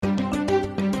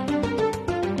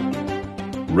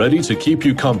Ready to keep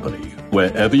you company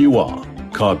wherever you are.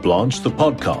 Carte Blanche, the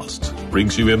podcast,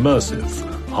 brings you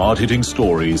immersive, hard-hitting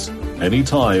stories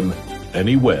anytime,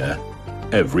 anywhere,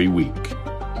 every week.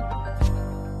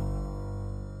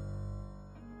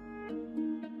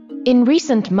 In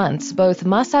recent months, both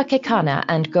Masa Kekana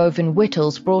and Govan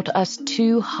Whittles brought us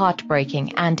two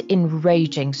heartbreaking and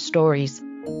enraging stories.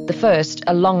 The first,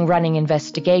 a long-running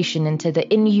investigation into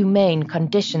the inhumane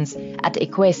conditions at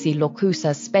Ikwezi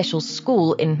Lokhusa Special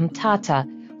School in Mthatha,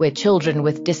 where children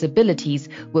with disabilities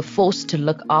were forced to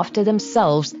look after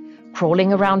themselves,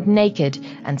 crawling around naked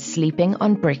and sleeping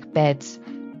on brick beds.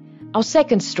 Our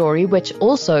second story, which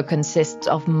also consists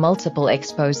of multiple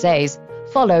exposés,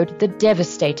 followed the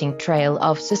devastating trail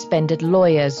of suspended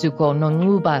lawyer Zuko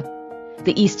Nonxuba.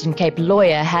 The Eastern Cape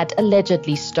lawyer had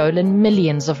allegedly stolen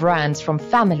millions of rands from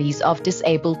families of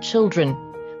disabled children,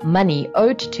 money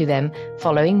owed to them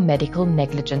following medical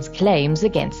negligence claims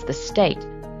against the state.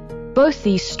 Both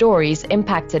these stories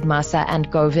impacted Masa and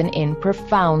Govan in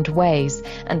profound ways,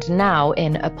 and now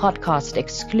in a podcast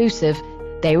exclusive,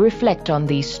 they reflect on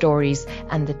these stories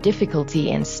and the difficulty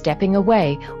in stepping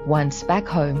away once back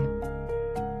home.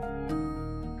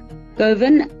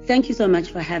 Govan, thank you so much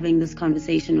for having this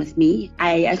conversation with me.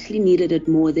 I actually needed it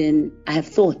more than I have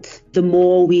thought. The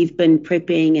more we've been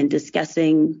prepping and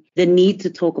discussing the need to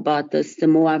talk about this, the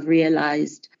more I've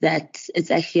realized that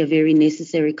it's actually a very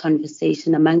necessary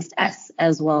conversation amongst us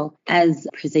as well as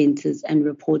presenters and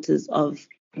reporters of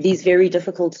these very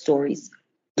difficult stories.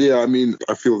 Yeah,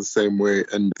 I feel the same way.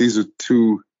 And these are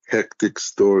two hectic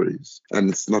stories, and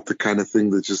it's not the kind of thing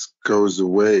that just goes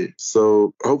away.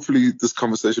 So hopefully this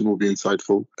conversation will be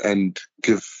insightful and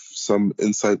give some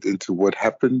insight into what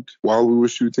happened while we were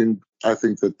shooting. I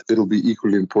think that it'll be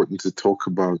equally important to talk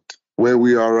about where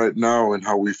we are right now and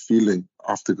how we're feeling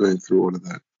after going through all of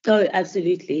that. Oh,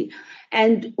 absolutely.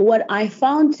 And what I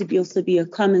found to also be a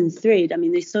common thread,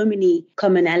 there's so many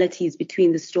commonalities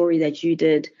between the story that you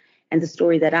did and the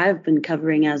story that I've been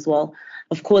covering as well.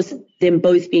 Of course, them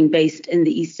both being based in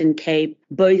the Eastern Cape,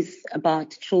 both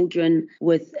about children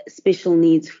with special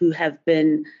needs who have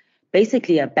been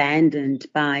basically abandoned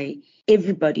by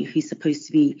everybody who's supposed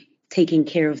to be taking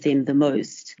care of them the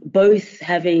most. Both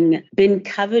having been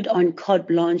covered on Carte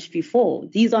Blanche before.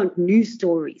 These aren't new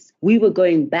stories. We were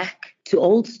going back to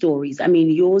old stories.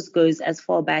 Yours goes as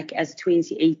far back as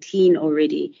 2018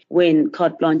 already when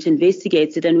Carte Blanche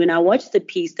investigated. And when I watched the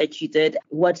piece that you did,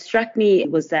 what struck me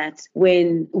was that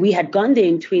when we had gone there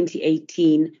in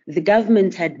 2018, the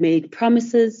government had made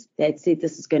promises. They had said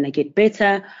this is going to get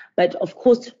better. But of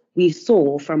course, we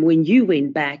saw from when you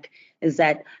went back is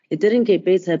that it didn't get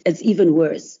better. It's even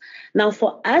worse. Now,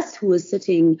 for us who are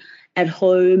sitting at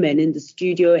home and in the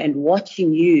studio and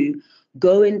watching you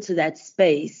go into that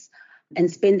space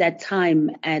and spend that time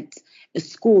at a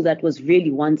school that was really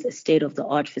once a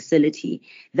state-of-the-art facility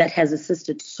that has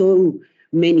assisted so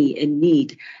many in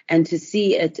need, and to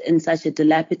see it in such a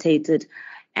dilapidated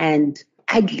and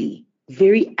ugly,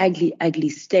 very ugly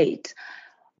state.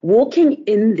 Walking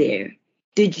in there,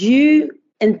 did you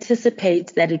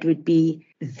anticipate that it would be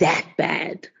that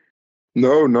bad?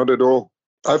 No, not at all.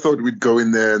 I thought we'd go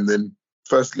in there and then,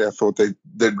 firstly, I thought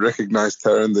they'd recognize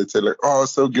Tara and they'd say like, oh,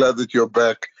 so glad that you're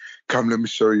back. Come, let me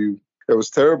show you. It was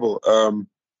terrible,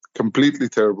 completely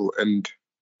terrible. And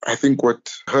I think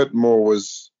what hurt more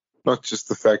was not just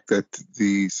the fact that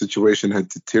the situation had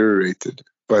deteriorated,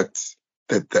 but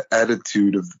that the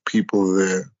attitude of the people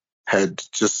there had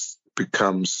just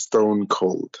become stone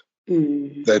cold.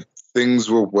 That things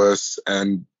were worse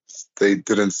and they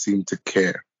didn't seem to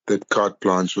care that Carte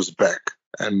Blanche was back.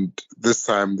 And this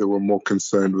time they were more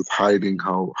concerned with hiding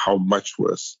how much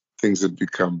worse things had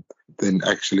become than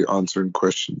actually answering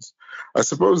questions. I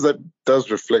suppose that does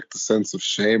reflect a sense of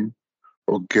shame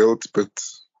or guilt, but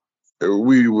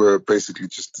we were basically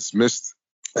just dismissed.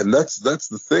 And that's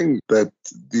the thing, that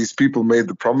these people made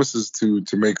the promises to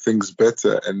make things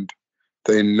better, and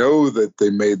they know that they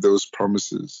made those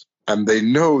promises. And they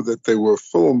know that they were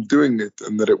filmed doing it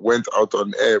and that it went out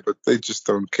on air, but they just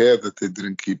don't care that they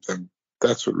didn't keep them.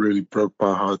 That's what really broke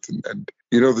my heart. And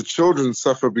the children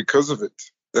suffer because of it.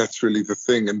 That's really the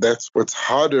thing. And that's what's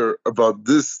harder about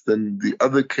this than the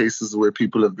other cases where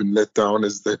people have been let down,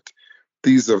 is that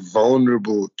these are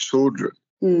vulnerable children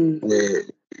where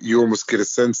you almost get a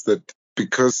sense that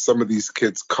because some of these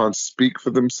kids can't speak for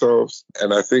themselves.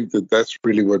 And I think that that's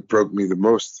really what broke me the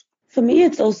most. For me,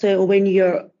 it's also when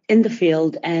you're in the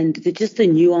field and just the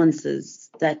nuances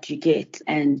that you get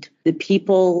and the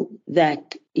people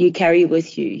that you carry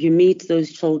with you. You meet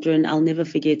those children. I'll never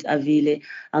forget Avile.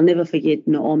 I'll never forget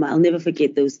Nooma. I'll never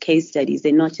forget those case studies.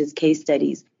 They're not just case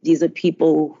studies. These are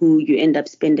people who you end up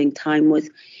spending time with.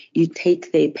 You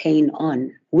take their pain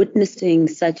on. Witnessing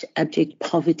such abject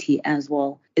poverty as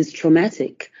well is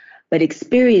traumatic, but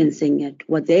experiencing it,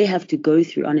 what they have to go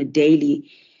through on a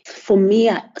daily, for me,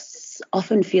 I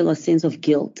often feel a sense of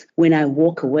guilt when I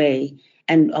walk away.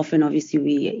 And often, obviously,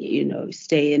 we,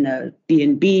 stay in a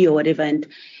B&B or whatever, and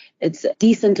it's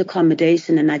decent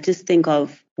accommodation. And I just think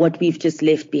of what we've just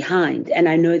left behind. And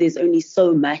I know there's only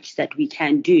so much that we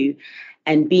can do.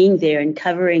 And being there and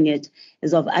covering it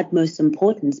is of utmost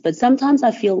importance. But sometimes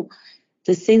I feel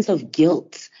the sense of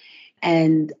guilt.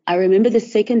 And I remember the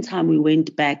second time we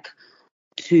went back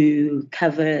to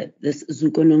cover this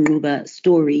Zuko Nonxuba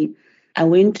story, I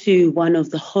went to one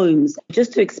of the homes.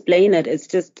 Just to explain it, it's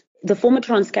just the former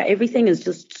Transkei, everything is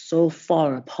just so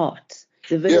far apart.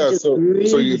 The village is really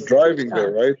so you're driving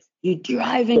there, right? You're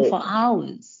driving for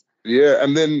hours. Yeah,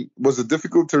 and then was it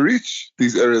difficult to reach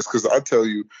these areas? Because I tell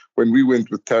you, when we went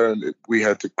with Taryn, we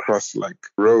had to cross like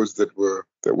roads that were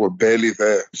barely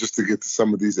there just to get to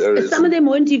some of these areas. And some of them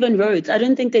weren't even roads. I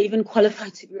don't think they even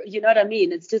qualified to, you know what I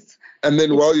mean? It's just. And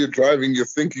then while you're driving, you're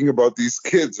thinking about these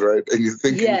kids, right? And you're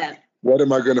thinking, what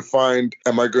am I going to find?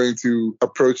 Am I going to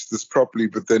approach this properly?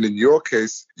 But then in your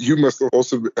case, you must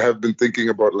also have been thinking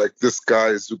about like this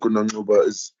guy, Zuko Nonxuba,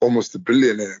 is almost a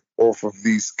billionaire off of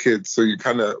these kids. So you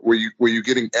kind of, were you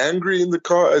getting angry in the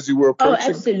car as you were approaching? Oh,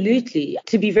 absolutely.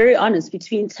 To be very honest,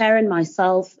 between Taryn,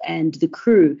 myself, and the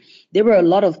crew, there were a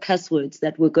lot of cuss words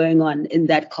that were going on in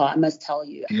that car, I must tell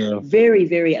you. Yeah. Very,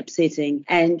 very upsetting.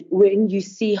 And when you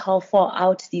see how far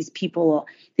out these people are,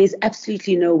 there's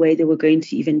absolutely no way they were going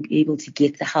to even be able to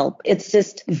get the help. It's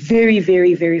just very,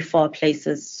 very, very far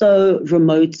places, so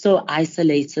remote, so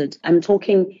isolated. I'm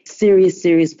talking serious,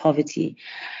 serious poverty.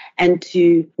 And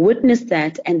to witness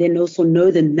that and then also know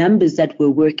the numbers that we're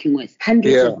working with,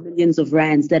 hundreds of millions of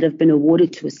rands that have been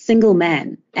awarded to a single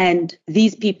man. And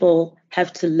these people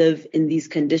have to live in these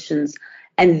conditions.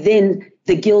 And then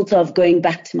the guilt of going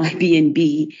back to my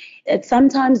B&B, it's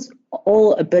sometimes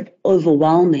all a bit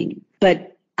overwhelming.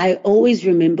 But I always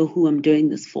remember who I'm doing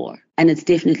this for. And it's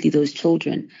definitely those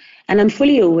children. And I'm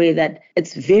fully aware that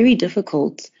it's very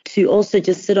difficult to also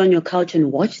just sit on your couch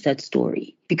and watch that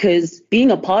story, because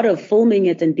being a part of filming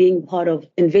it and being part of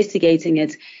investigating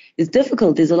it is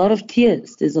difficult. There's a lot of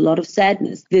tears. There's a lot of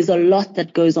sadness. There's a lot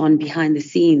that goes on behind the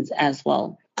scenes as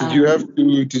well. Did you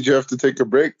have to take a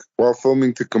break while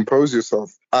filming to compose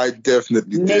yourself? I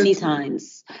definitely did. Many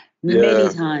times.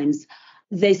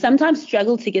 They sometimes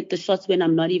struggle to get the shots when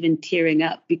I'm not even tearing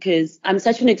up, because I'm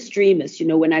such an extremist. You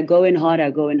know, when I go in hard,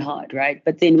 I go in hard, right?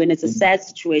 But then when it's a sad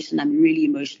situation, I'm really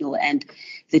emotional and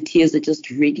the tears are just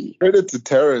ready. Credit to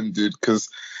Taryn, dude, because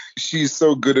she's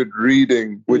so good at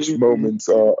reading which moments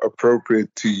are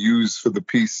appropriate to use for the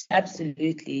piece.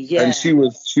 Absolutely, yeah. And she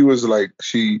was like,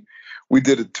 we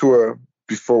did a tour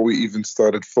before we even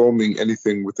started filming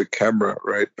anything with the camera,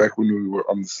 right? Back when we were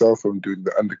on the cell phone doing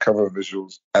the undercover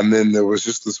visuals. And then there was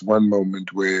just this one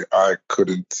moment where I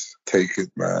couldn't take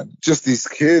it, man. Just these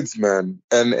kids, man.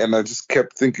 And I just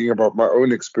kept thinking about my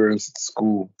own experience at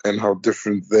school and how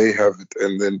different they have it.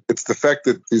 And then it's the fact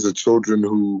that these are children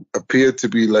who appear to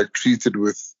be like treated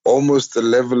with almost a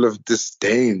level of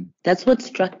disdain. That's what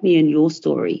struck me in your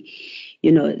story.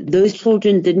 You know, those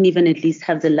children didn't even at least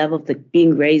have the love of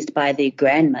being raised by their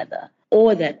grandmother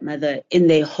or that mother in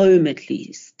their home at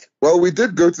least. Well, we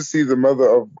did go to see the mother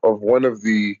of one of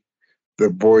the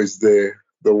boys there,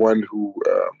 the one who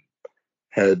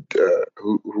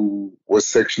who was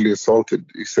sexually assaulted,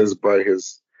 he says, by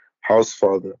his house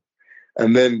father.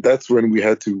 And then that's when we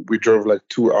drove like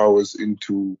 2 hours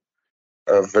into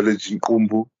a village in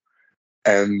Kumbu.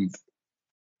 And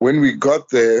when we got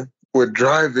there, we're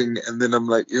driving, and then I'm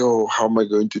like, yo, how am I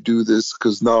going to do this?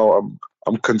 Because now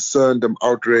I'm concerned, I'm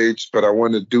outraged, but I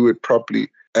want to do it properly.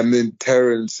 And then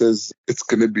Taryn says, it's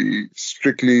going to be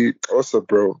strictly Xhosa,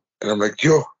 bro. And I'm like,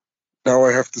 yo, now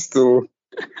I have to still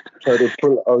try to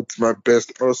pull out my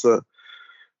best Xhosa.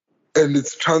 And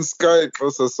it's Transkei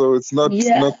Xhosa, so it's not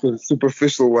the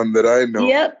superficial one that I know.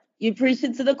 Yep, you preach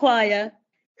it to the choir.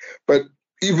 But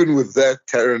even with that,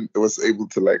 Taryn was able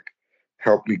to like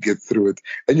help me get through it.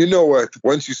 And you know what?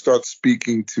 Once you start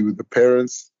speaking to the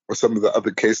parents or some of the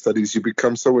other case studies, you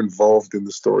become so involved in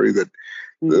the story that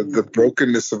the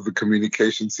brokenness of the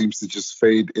communication seems to just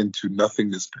fade into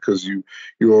nothingness, because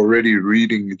you're already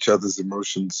reading each other's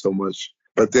emotions so much.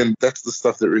 But then that's the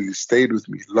stuff that really stayed with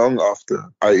me long after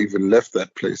I even left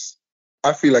that place.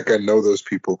 I feel like I know those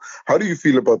people. How do you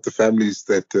feel about the families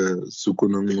that Zuko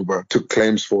Nonxuba took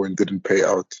claims for and didn't pay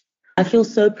out? I feel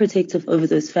so protective over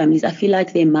those families. I feel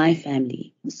like they're my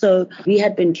family. So we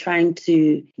had been trying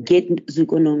to get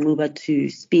Zuko Nonxuba to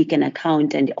speak an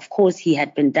account. And of course, he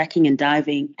had been ducking and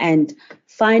diving. And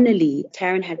finally,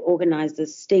 Taryn had organized a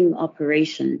sting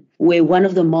operation where one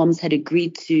of the moms had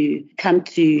agreed to come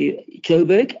to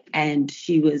Joburg, and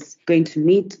she was going to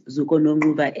meet Zuko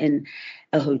Nonxuba in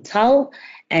a hotel.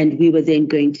 And we were then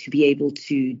going to be able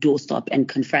to doorstop and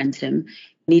confront him.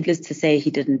 Needless to say,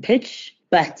 he didn't pitch,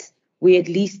 but we at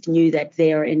least knew that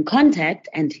they are in contact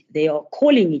and they are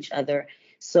calling each other.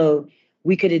 So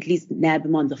we could at least nab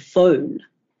him on the phone.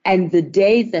 And the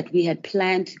day that we had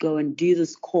planned to go and do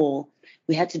this call,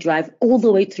 we had to drive all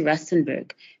the way to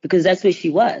Rustenburg because that's where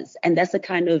she was. And that's the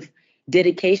kind of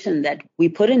dedication that we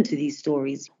put into these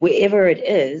stories, wherever it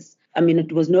is. I mean,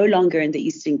 it was no longer in the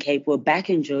Eastern Cape. We're back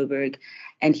in Joburg.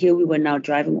 And here we were now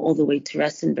driving all the way to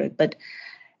Rustenburg. But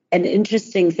an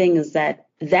interesting thing is that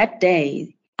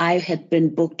day, I had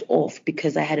been booked off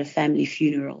because I had a family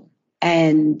funeral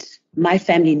and my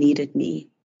family needed me.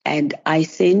 And I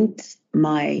sent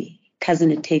my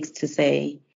cousin a text to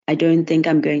say, I don't think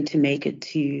I'm going to make it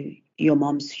to your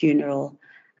mom's funeral.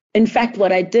 In fact,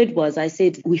 what I did was I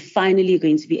said, we're finally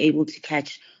going to be able to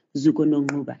catch Zuko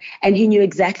Nonxuba. And he knew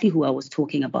exactly who I was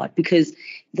talking about because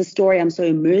the story, I'm so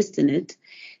immersed in it,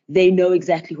 they know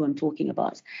exactly who I'm talking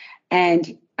about.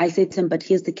 And I said to him, but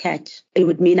here's the catch. It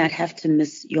would mean I'd have to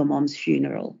miss your mom's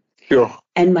funeral. Yeah.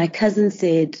 And my cousin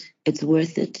said, it's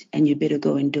worth it and you better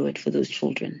go and do it for those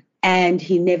children. And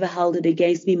he never held it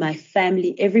against me. My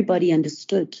family, everybody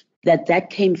understood that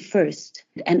came first.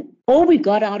 And all we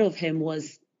got out of him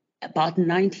was about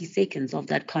 90 seconds of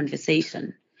that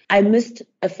conversation. I missed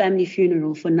a family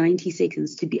funeral for 90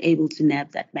 seconds to be able to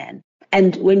nab that man.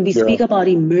 And when we speak about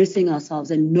immersing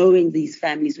ourselves and knowing these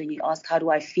families, when you ask, how do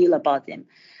I feel about them?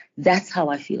 That's how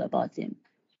I feel about them.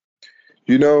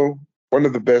 You know, one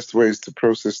of the best ways to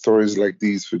process stories like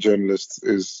these for journalists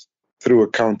is through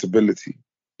accountability.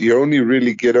 You only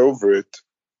really get over it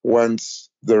once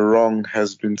the wrong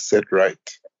has been set right.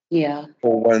 Yeah.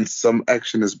 Or once some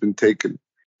action has been taken.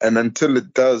 And until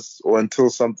it does, or until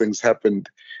something's happened,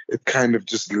 it kind of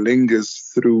just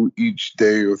lingers through each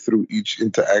day or through each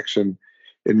interaction.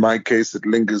 In my case, it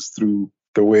lingers through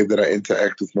the way that I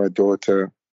interact with my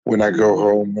daughter, when I go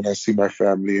home, when I see my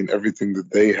family and everything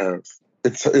that they have.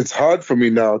 It's hard for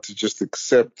me now to just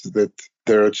accept that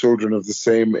there are children of the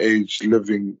same age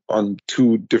living on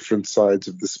two different sides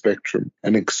of the spectrum,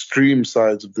 and extreme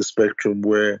sides of the spectrum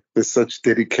where there's such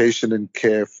dedication and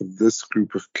care for this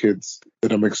group of kids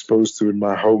that I'm exposed to in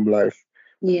my home life.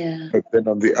 Yeah. But then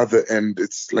on the other end,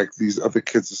 it's like these other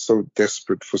kids are so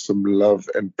desperate for some love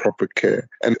and proper care.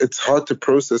 And it's hard to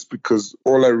process because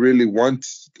all I really want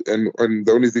and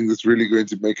the only thing that's really going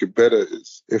to make it better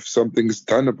is if something is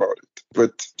done about it.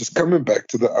 But just coming back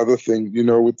to the other thing, you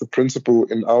know, with the principal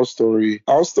in our story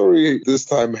this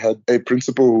time had a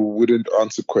principal who wouldn't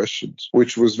answer questions,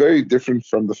 which was very different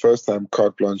from the first time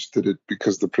Carte Blanche did it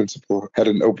because the principal had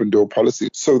an open door policy.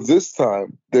 So this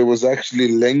time there was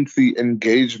actually lengthy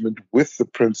engagement with the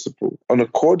principal on a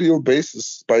cordial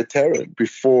basis by Taryn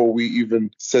before we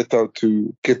even set out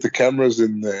to get the cameras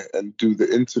in there and do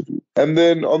the interview. And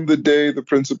then on the day, the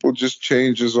principal just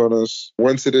changes on us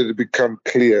once it had become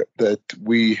clear that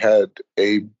we had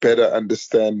a better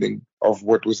understanding of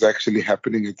what was actually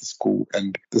happening at the school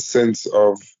and the sense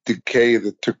of decay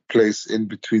that took place in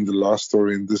between the last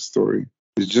story and this story.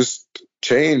 It just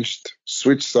changed,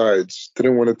 switched sides,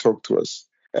 didn't want to talk to us.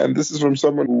 And this is from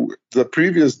someone who the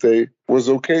previous day was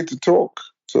okay to talk.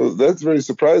 So that's very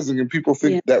surprising. And people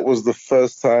think that was the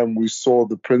first time we saw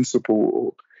the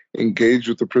principal engage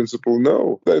with the principal.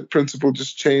 No, that principal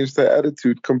just changed their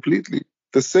attitude completely.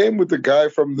 The same with the guy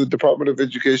from the Department of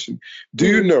Education. Do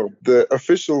you know the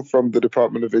official from the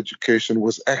Department of Education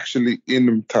was actually in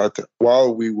Mthatha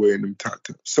while we were in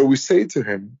Mthatha? So we say to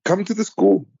him, come to the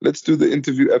school. Let's do the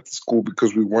interview at the school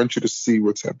because we want you to see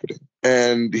what's happening.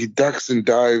 And he ducks and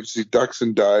dives.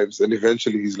 And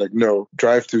eventually he's like, no,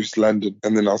 drive to East London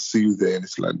and then I'll see you there in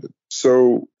East London.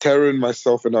 So Taryn,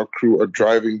 myself, and our crew are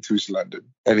driving to East London.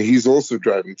 And he's also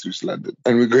driving to East London.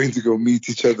 And we're going to go meet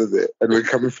each other there. And we're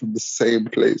coming from the same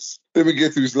place. Then we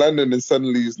get to East London and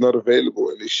suddenly he's not available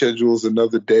and he schedules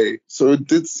another day. So it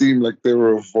did seem like they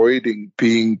were avoiding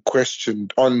being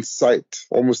questioned on site,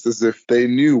 almost as if they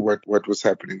knew what was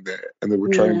happening there and they were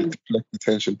trying to deflect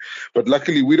attention. But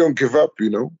luckily, we don't give up,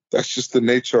 That's just the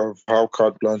nature of how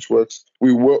Carte Blanche works.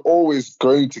 We were always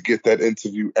going to get that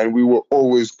interview and we were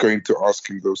always going to ask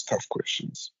him those tough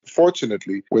questions.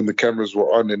 Fortunately, when the cameras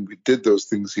were on and we did those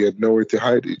things, he had nowhere to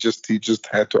hide. He just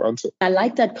had to answer. I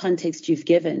like that context you've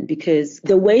given, because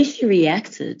the way she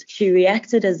reacted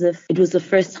as if it was the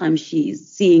first time she's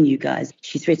seeing you guys.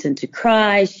 She threatened to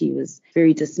cry. She was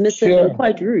very dismissive and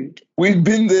quite rude. We'd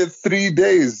been there 3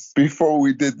 days before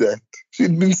we did that.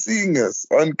 She'd been seeing us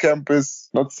on campus,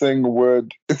 not saying a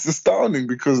word. It's astounding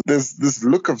because there's this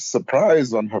look of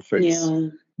surprise on her face. Yeah.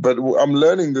 But I'm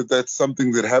learning that that's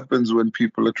something that happens when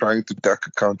people are trying to duck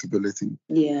accountability.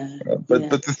 Yeah. But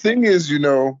the thing is,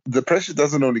 the pressure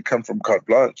doesn't only come from Carte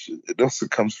Blanche. It also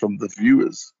comes from the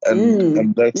viewers.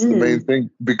 And that's the main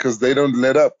thing, because they don't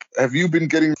let up. Have you been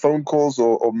getting phone calls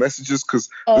or messages? Because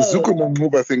the Zuko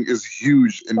Nonxuba thing is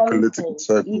huge in political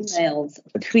circles. Emails,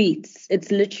 tweets. It's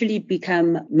literally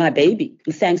become my baby,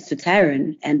 thanks to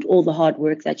Taryn and all the hard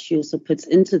work that she also puts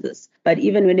into this. But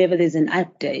even whenever there's an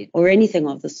update or anything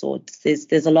of the sort,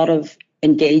 there's a lot of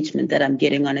engagement that I'm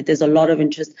getting on it. There's a lot of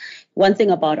interest. One thing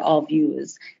about our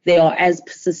viewers, they are as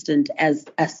persistent as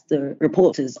the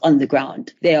reporters on the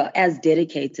ground. They are as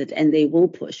dedicated and they will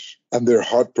push. And they're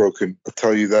heartbroken, I'll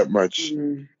tell you that much.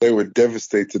 They were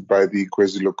devastated by the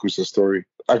Ikwezi Lokhusa story.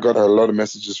 I got a lot of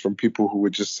messages from people who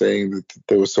were just saying that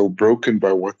they were so broken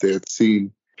by what they had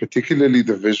seen, particularly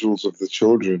the visuals of the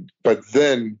children. But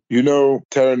then,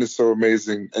 Taryn is so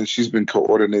amazing and she's been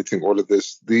coordinating all of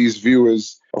this. These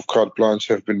viewers of Carte Blanche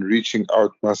have been reaching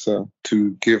out, Masa,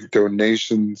 to give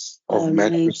donations of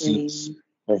mattresses,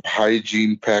 of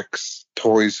hygiene packs,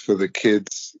 toys for the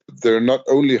kids. They're not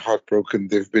only heartbroken,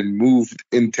 they've been moved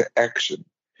into action.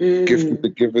 Gift of the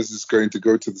Givers is going to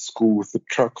go to the school with a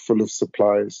truck full of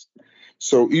supplies.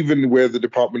 So even where the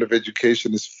Department of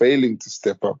Education is failing to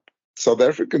step up, South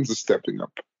Africans are stepping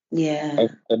up. Yeah.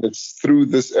 And it's through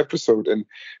this episode. And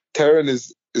Taryn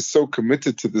is so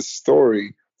committed to this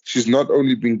story. She's not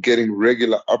only been getting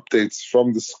regular updates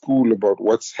from the school about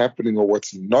what's happening or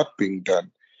what's not being done,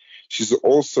 she's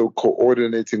also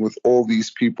coordinating with all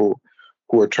these people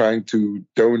who are trying to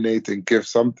donate and give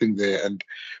something there. And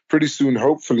pretty soon,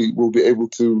 hopefully, we'll be able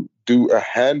to do a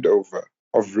handover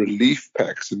of relief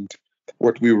packs. And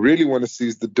what we really want to see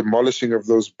is the demolishing of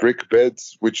those brick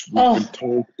beds, which we've been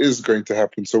told is going to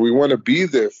happen. So we want to be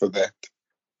there for that,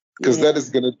 because that is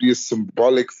going to be a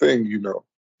symbolic thing,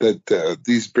 that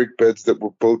these brick beds that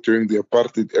were built during the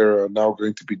apartheid era are now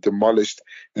going to be demolished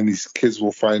and these kids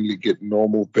will finally get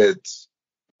normal beds.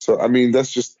 So, I mean,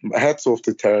 that's just hats off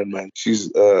to Taryn, man.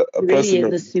 She's a really person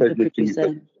of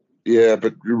integrity. Yeah,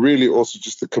 but really also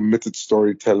just a committed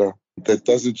storyteller that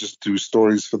doesn't just do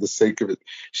stories for the sake of it.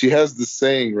 She has the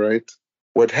saying, right?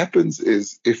 What happens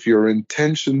is if your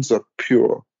intentions are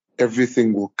pure,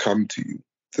 everything will come to you.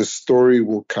 The story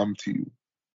will come to you.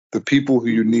 The people who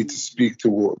you need to speak to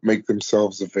will make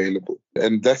themselves available.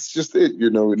 And that's just it,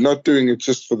 not doing it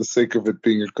just for the sake of it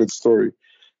being a good story.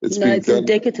 It's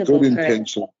indicative good of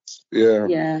intentions. Her.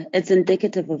 Yeah, it's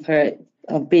indicative of her,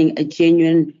 of being a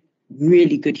genuine,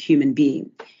 really good human being.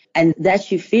 And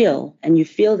that you feel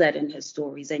that in her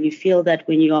stories, and you feel that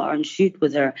when you are on shoot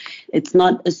with her. It's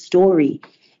not a story.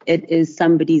 It is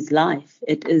somebody's life.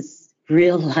 It is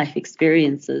real life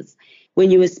experiences. When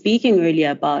you were speaking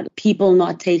earlier about people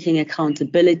not taking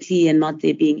accountability and not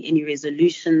there being any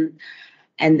resolution,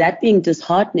 and that being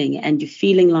disheartening, and you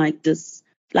feeling like this,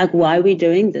 like, why are we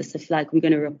doing this if we're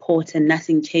going to report and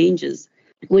nothing changes?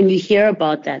 When you hear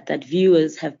about that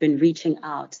viewers have been reaching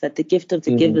out, that the gift of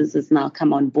the givers has now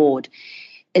come on board,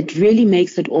 it really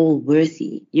makes it all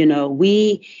worthy.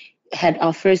 We had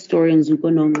our first story on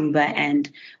Zuko Nonxuba, and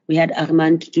we had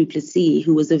Armand du Plessis,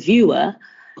 who was a viewer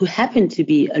who happened to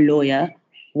be a lawyer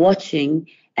watching,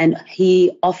 and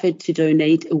he offered to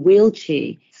donate a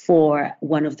wheelchair for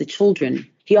one of the children.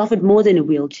 He offered more than a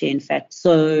wheelchair, in fact.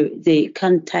 So they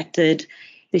contacted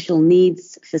special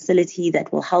needs facility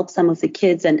that will help some of the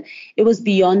kids. And it was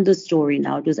beyond the story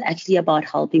now. It was actually about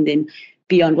helping them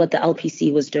beyond what the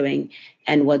LPC was doing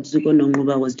and what Zuko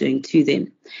Nonxuba was doing to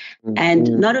them. And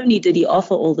not only did he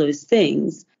offer all those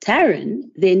things, Taryn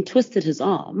then twisted his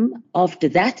arm after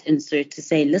that insert to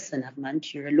say, listen,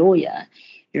 Armand, you're a lawyer.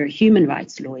 You're a human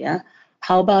rights lawyer.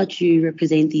 How about you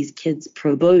represent these kids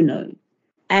pro bono?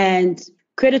 And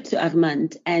credit to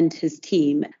Armand and his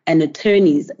team and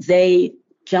attorneys, they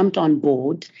jumped on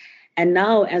board. And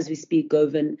now, as we speak,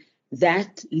 Govan,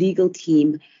 that legal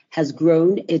team has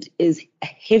grown. It is a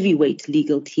heavyweight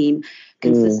legal team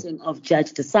consisting of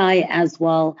Judge Desai as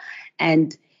well.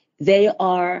 And they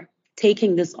are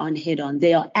taking this on head on.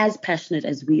 They are as passionate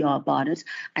as we are about it.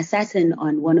 I sat in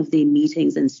on one of their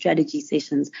meetings and strategy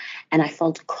sessions, and I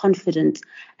felt confident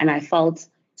and I felt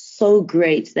so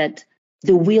great that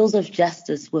the wheels of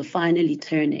justice were finally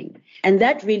turning. And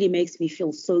that really makes me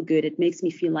feel so good. It makes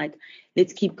me feel like,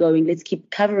 let's keep going. Let's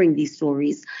keep covering these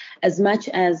stories, as much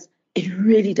as it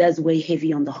really does weigh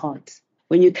heavy on the heart.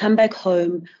 When you come back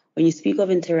home, when you speak of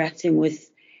interacting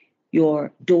with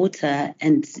your daughter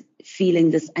and feeling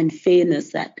this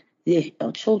unfairness that there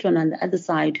are children on the other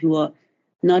side who are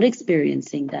not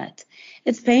experiencing that,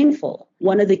 it's painful.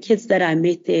 One of the kids that I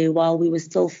met there while we were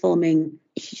still filming,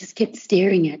 she just kept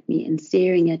staring at me.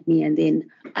 And then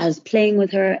I was playing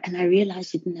with her and I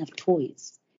realized she didn't have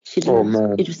toys.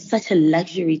 It was such a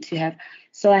luxury to have.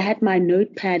 So I had my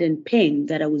notepad and pen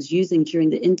that I was using during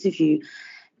the interview,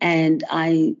 and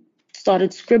I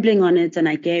started scribbling on it, and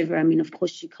I gave her, of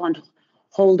course she can't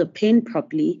hold a pen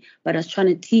properly, but I was trying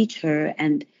to teach her,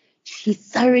 and she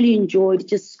thoroughly enjoyed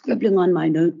just scribbling on my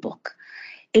notebook.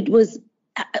 It was,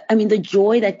 the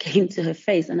joy that came to her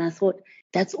face, and I thought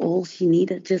that's all she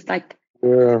needed, just like,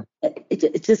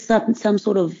 it's just some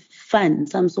sort of fun,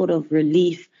 some sort of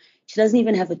relief. She doesn't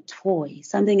even have a toy,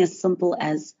 something as simple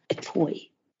as a toy.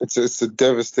 It's a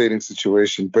devastating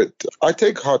situation, but I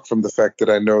take heart from the fact that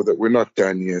I know that we're not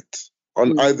done yet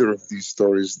on either of these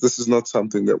stories. This is not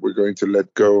something that we're going to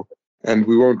let go, and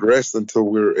we won't rest until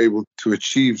we're able to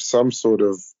achieve some sort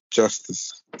of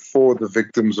justice for the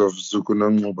victims of Zuko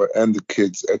Nonxuba and the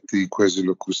kids at the Ikwezi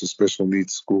Lokhusa Special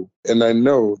Needs School. And I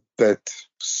know that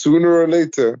sooner or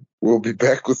later, we'll be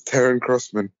back with Taryn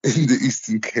Crossman in the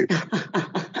Eastern Cape.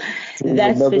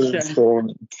 That's for sure.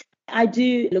 Installment. I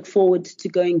do look forward to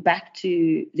going back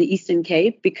to the Eastern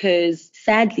Cape because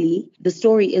sadly, the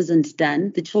story isn't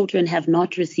done. The children have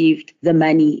not received the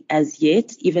money as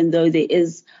yet, even though there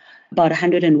is about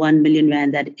 101 million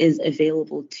rand that is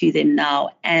available to them now.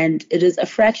 And it is a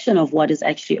fraction of what is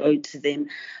actually owed to them.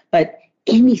 But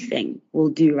anything will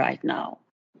do right now.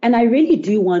 And I really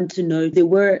do want to know, there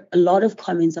were a lot of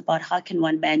comments about how can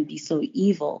one man be so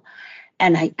evil?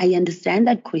 And I understand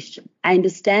that question. I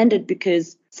understand it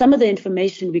because some of the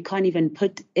information we can't even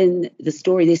put in the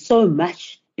story. There's so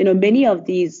much. Many of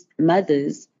these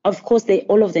mothers, of course,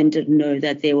 all of them didn't know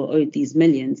that they were owed these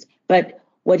millions. But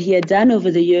what he had done over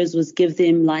the years was give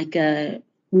them like a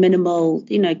minimal,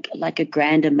 like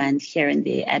 $1,000 a month here and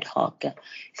there, ad hoc,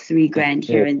 $3,000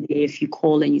 here and there. If you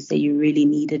call and you say you really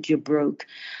need it, you're broke.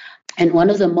 And one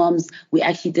of the moms, we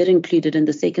actually did include it in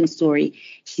the second story.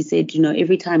 She said,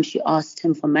 every time she asked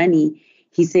him for money,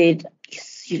 he said,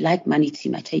 you like money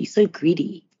too much. Are you so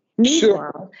greedy?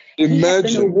 Meanwhile, he had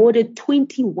been awarded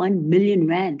 21 million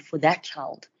rand for that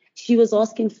child. She was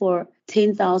asking for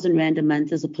 10,000 rand a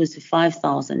month as opposed to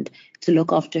 5,000 to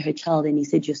look after her child. And he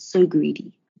said, you're so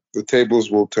greedy. The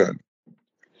tables will turn.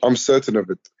 I'm certain of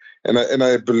it. And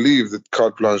I believe that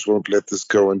Carte Blanche won't let this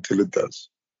go until it does.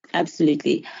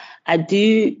 Absolutely. I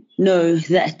do know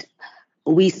that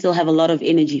we still have a lot of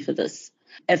energy for this.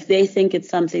 If they think it's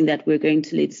something that we're going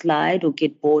to let slide or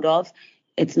get bored of,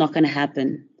 it's not going to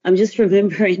happen. I'm just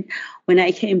remembering when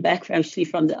I came back actually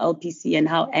from the LPC and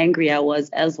how angry I was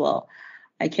as well.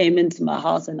 I came into my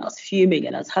house and I was fuming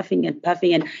and I was huffing and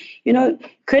puffing. And,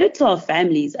 credit to our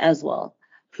families as well,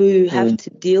 who have to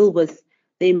deal with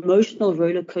the emotional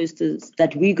roller coasters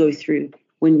that we go through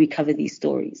when we cover these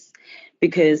stories.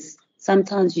 Because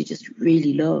sometimes you're just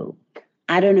really low.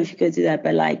 I don't know if you go through that,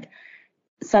 but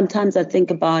sometimes I think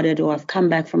about it, or I've come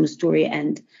back from a story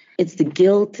and it's the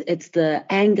guilt, it's the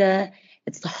anger,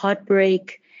 it's the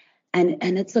heartbreak, and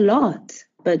it's a lot.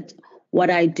 But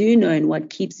what I do know and what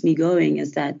keeps me going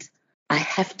is that I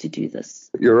have to do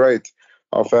this. You're right.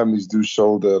 Our families do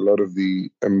shoulder a lot of the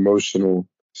emotional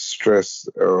stress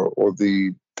or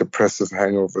the depressive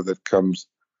hangover that comes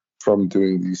from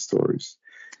doing these stories.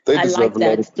 I like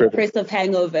that, depressive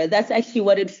hangover. That's actually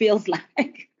what it feels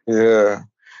like. Yeah.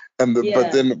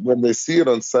 But then when they see it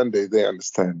on Sunday, they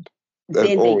understand.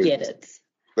 Then they get it.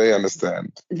 They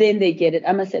understand. Then they get it.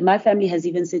 I must say, my family has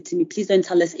even said to me, please don't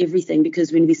tell us everything,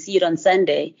 because when we see it on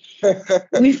Sunday,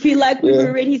 we feel like we've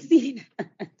already seen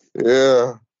it.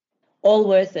 Yeah. All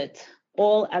worth it.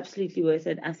 All absolutely worth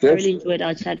it. I thoroughly enjoyed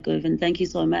our chat, Govan. Thank you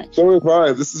so much. So have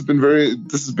I. This has been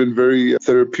very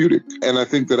therapeutic. And I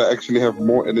think that I actually have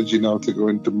more energy now to go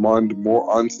and demand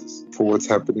more answers for what's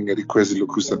happening at Ikwezi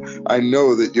Lokhusa. I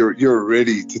know that you're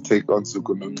ready to take on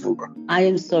Zuko Nonxuba. I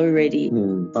am so ready.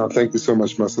 Thank you so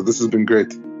much, Masa. This has been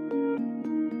great.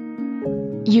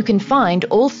 You can find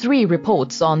all 3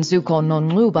 reports on Zuko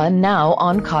Nonxuba now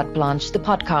on Carte Blanche the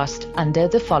podcast under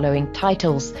the following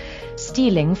titles: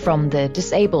 Stealing from the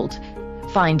Disabled,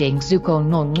 Finding Zuko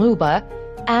Nonxuba,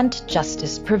 and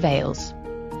Justice Prevails.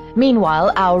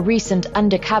 Meanwhile, our recent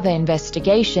undercover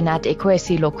investigation at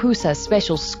Ikwezi Lokhusa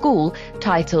Special School,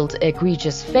 titled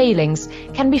Egregious Failings,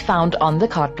 can be found on the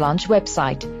Carte Blanche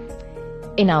website.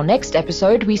 In our next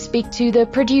episode, we speak to the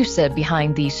producer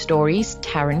behind these stories,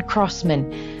 Taryn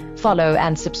Crossman. Follow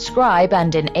and subscribe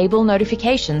and enable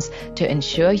notifications to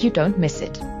ensure you don't miss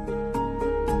it.